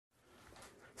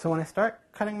So when I start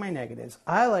cutting my negatives,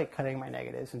 I like cutting my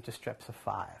negatives into strips of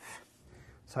 5.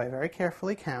 So I very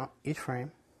carefully count each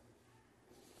frame.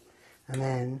 And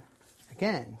then,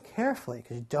 again, carefully,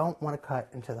 because you don't want to cut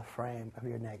into the frame of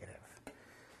your negative.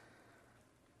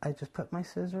 I just put my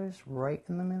scissors right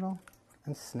in the middle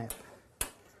and snip.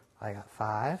 I got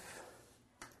 5,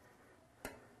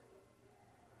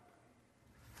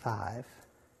 5.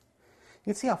 You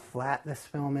can see how flat this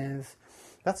film is.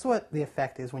 That's what the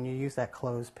effect is when you use that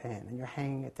clothespin and you're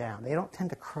hanging it down. They don't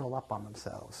tend to curl up on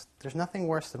themselves. There's nothing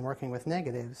worse than working with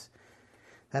negatives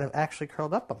that have actually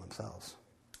curled up on themselves.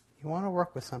 You want to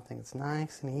work with something that's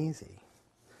nice and easy.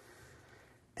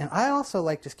 And I also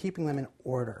like just keeping them in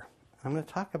order. I'm going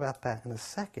to talk about that in a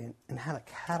second and how to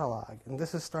catalog. And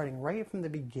this is starting right from the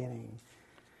beginning,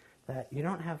 that you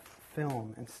don't have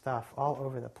film and stuff all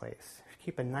over the place. If you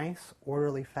keep a nice,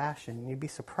 orderly fashion, you'd be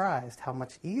surprised how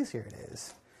much easier it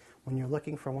is when you're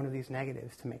looking for one of these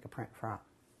negatives to make a print from.